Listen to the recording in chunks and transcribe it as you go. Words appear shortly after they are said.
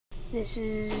This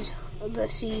is the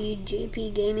seed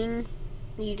JP Gaming.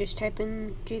 You just type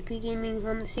in JP Gaming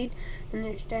on the seed, and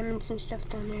there's diamonds and stuff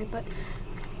down there. But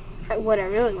what I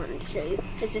really wanted to show you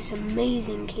is this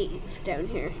amazing cave down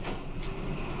here.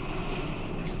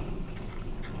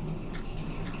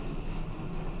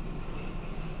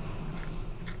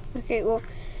 Okay, well,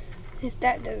 if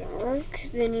that doesn't work,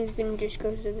 then you can just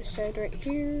go to the side right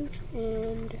here,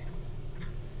 and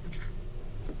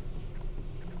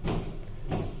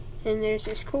there's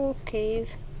this cool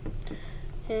cave,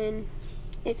 and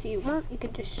if you want, you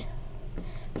could just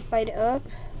light it up,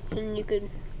 and you could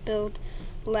build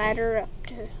a ladder up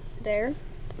to there,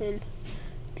 and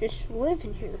just live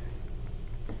in here.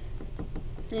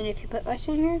 And if you put lights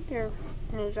in here, there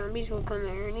no zombies will come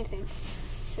there or anything.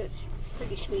 So it's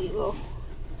pretty sweet, little,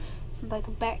 like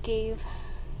a bat cave.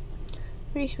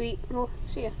 Pretty sweet. Well,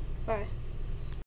 see ya. Bye.